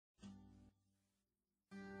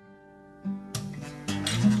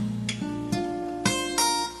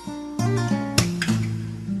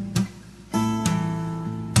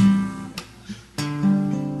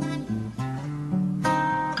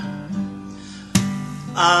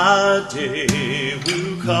Our day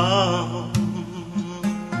will come,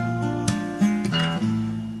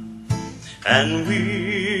 and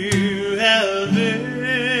we'll have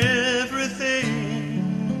everything.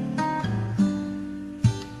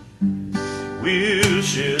 We'll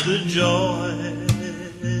share the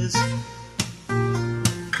joys,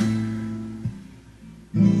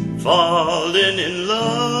 falling in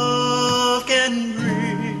love can bring.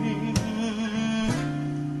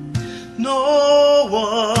 No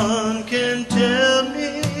one can tell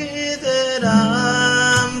me that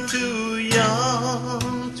I'm too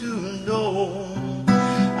young to know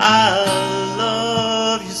I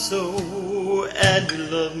love you so, and you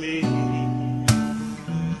love me.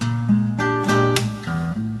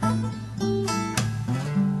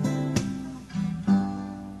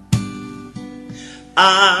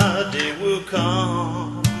 Our day will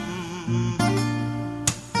come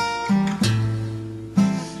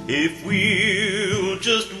if we'll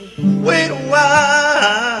just wait a while.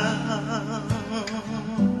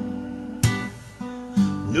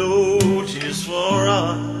 No tears for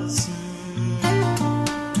us.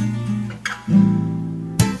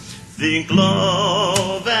 Think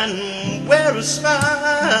love and wear a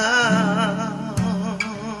smile.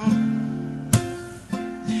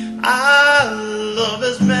 Our love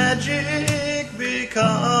is magic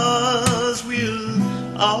because we'll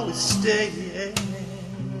always stay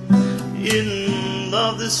in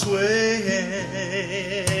love this way,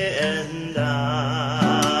 and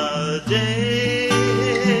our day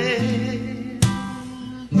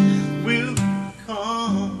will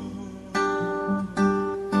come.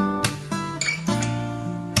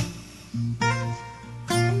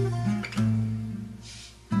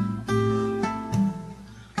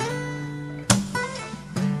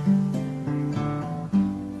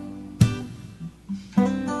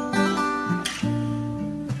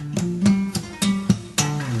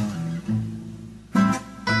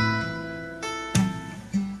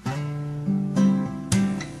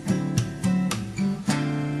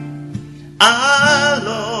 Our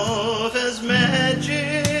love has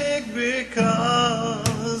magic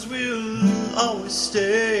because we'll always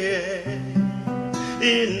stay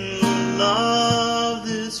in love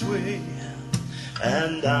this way,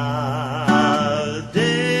 and our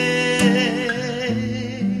day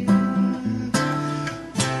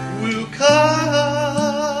will come,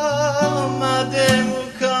 our day will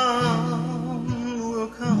come,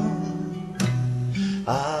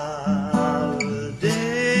 our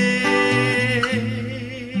day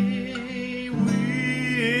will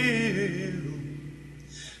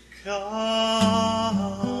come.